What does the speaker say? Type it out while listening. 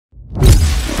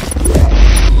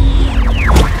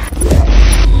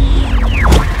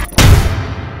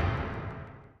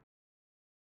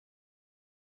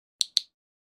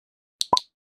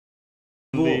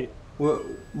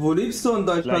Wo lebst du in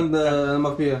Deutschland,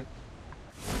 Mafia?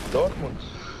 Dortmund.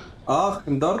 Ach,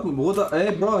 in Dortmund, Bruder.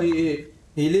 Hey, bro, he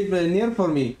live near for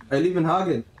me. I live in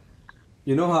Hagen.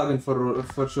 You know Hagen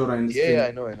for sure, ein Yeah, yeah,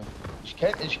 I know, I know. Ich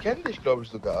kenn dich, glaube ich,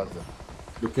 sogar, also.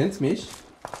 Du kennst mich?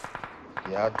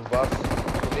 Ja, du warst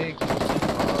Kollege.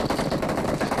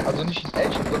 Also nicht in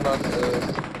echt, sondern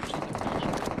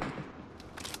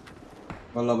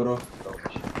Wallah, Bro. glaube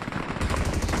ich.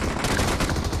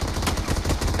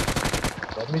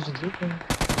 Bei mir sind Glück.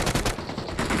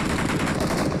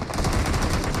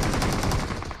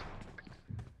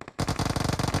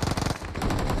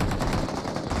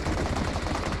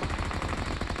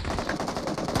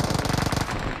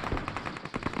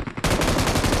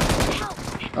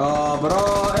 Oh,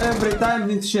 bro, every time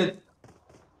this shit.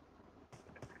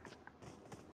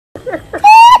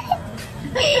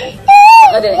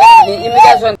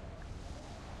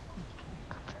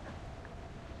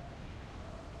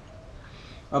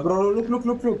 Bro,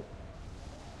 look.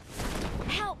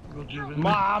 Help!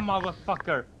 Ma,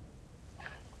 motherfucker!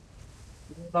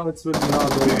 Now it's with me now,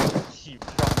 bro. She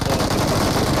fucked up.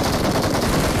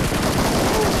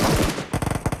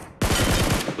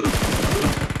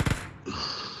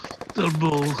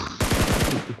 Turbo.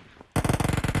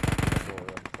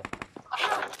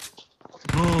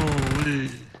 Holy.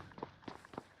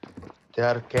 They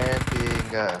are camping.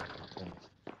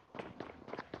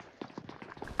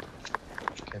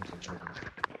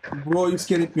 Bro, you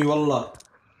scared me, wallah.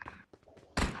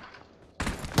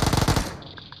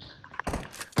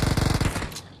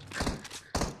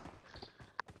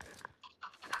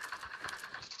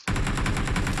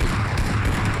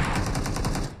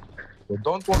 They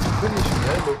don't want to finish me,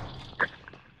 hè? Look.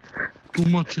 Too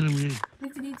much enemy.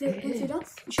 Niet, doet u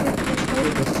dat? Ik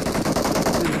weet het.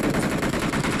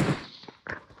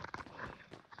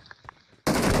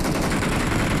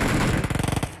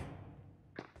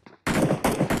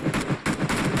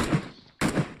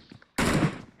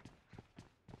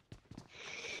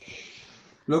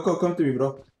 Loco, come to me,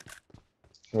 bro.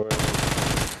 Where?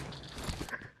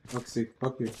 Toxic,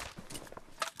 fuck you.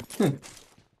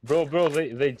 Bro,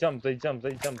 they jumped. They jumped.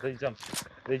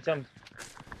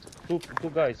 Two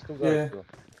guys, Yeah. bro.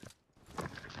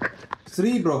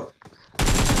 3, bro.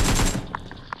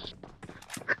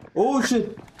 Oh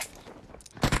shit.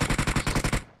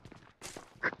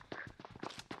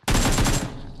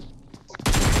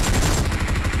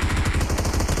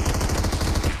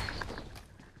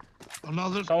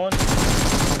 Another. Someone.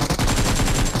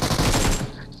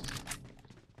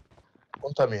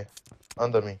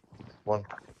 Under me. One.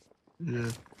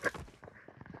 Yeah.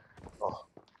 Oh,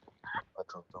 I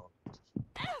dropped down.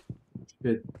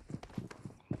 Shit.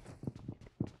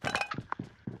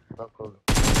 No problem.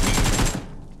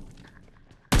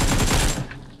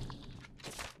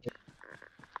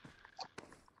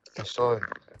 I saw him.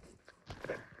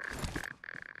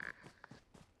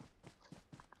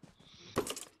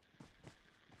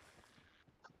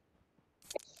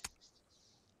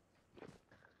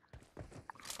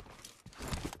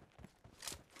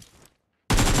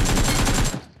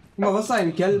 Guck mal, was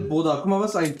ein Kelp, Bruder. Guck mal,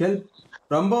 was ein Kelp.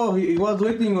 Rambo, he was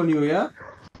waiting on you, yeah?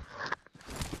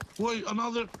 Wait,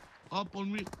 another up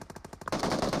on me.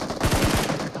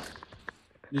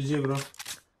 GG, bro.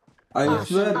 I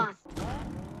swear.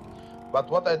 But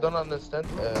what I don't understand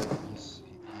is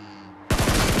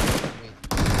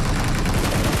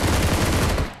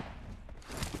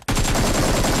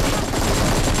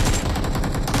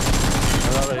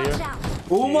Another here.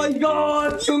 Oh my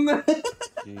god, Junge!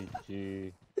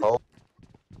 GG. Oh.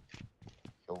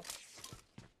 Oh.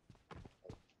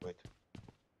 Wait.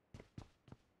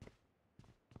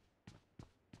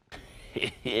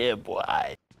 Yeah,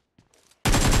 boy.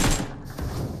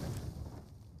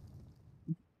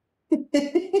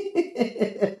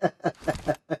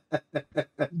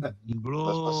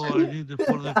 Bro, I need it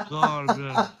for the car,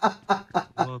 man.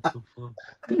 What the fuck?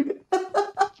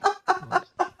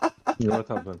 What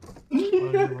happened?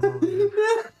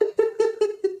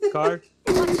 Car?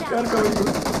 Car coming,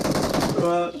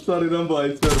 bro. Sorry, Rambo,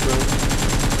 I swear, bro.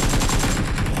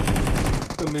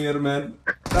 Come here, man.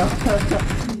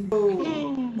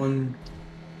 One.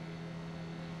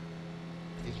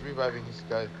 He's reviving his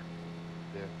guy.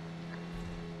 Yeah.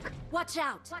 Watch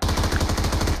out!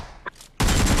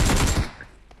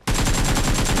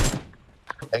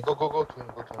 And go to him,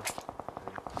 go to him.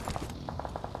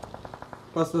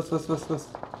 Fast.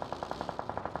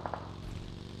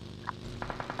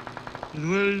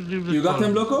 Where is the You got car?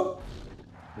 him, Loco?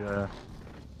 Yeah.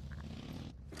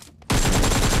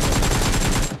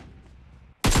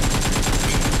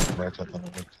 Right, I don't know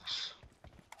what this.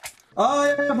 Oh,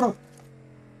 yeah, bro.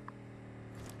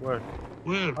 Where?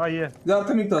 Where? Oh, yeah. They are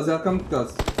coming to us, they are coming to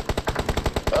us.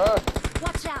 Ah,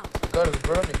 Watch out! car is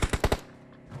burning.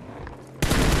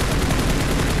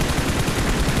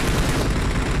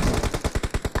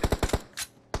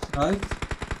 Right?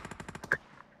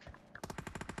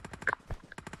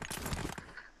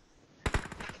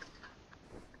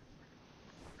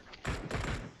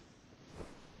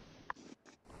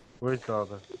 Where's the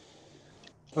other?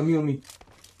 On me.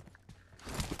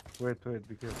 Wait,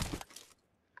 be careful.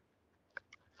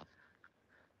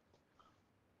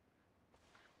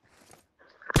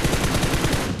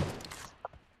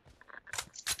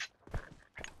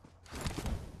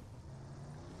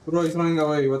 Bro, he's running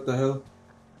away, what the hell?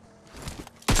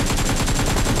 Vehicle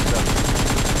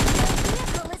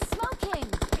is smoking!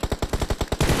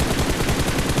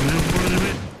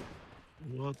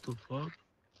 What the fuck?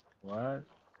 What?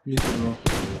 Me too, bro.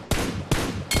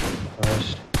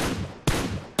 Nice.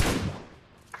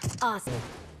 Awesome.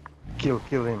 Kill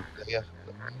him. Yeah.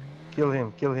 Kill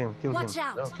him. Watch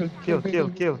out! No, Kill.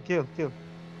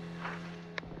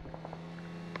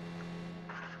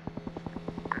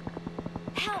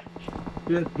 Help!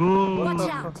 Bro! Watch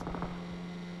out!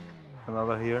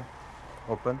 Another here.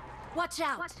 Open. Watch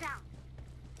out!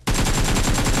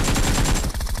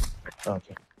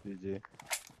 Okay. GG.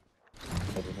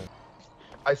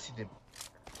 I see them.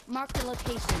 Mark the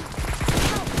location.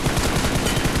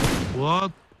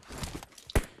 What?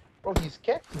 Bro, he's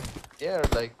catching. They're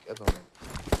like, I don't know.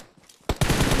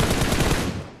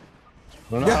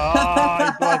 Ah,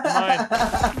 it was mine.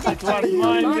 It was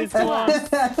mine, this one.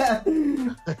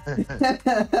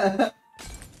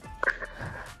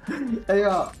 Hey,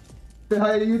 say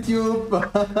hi YouTube.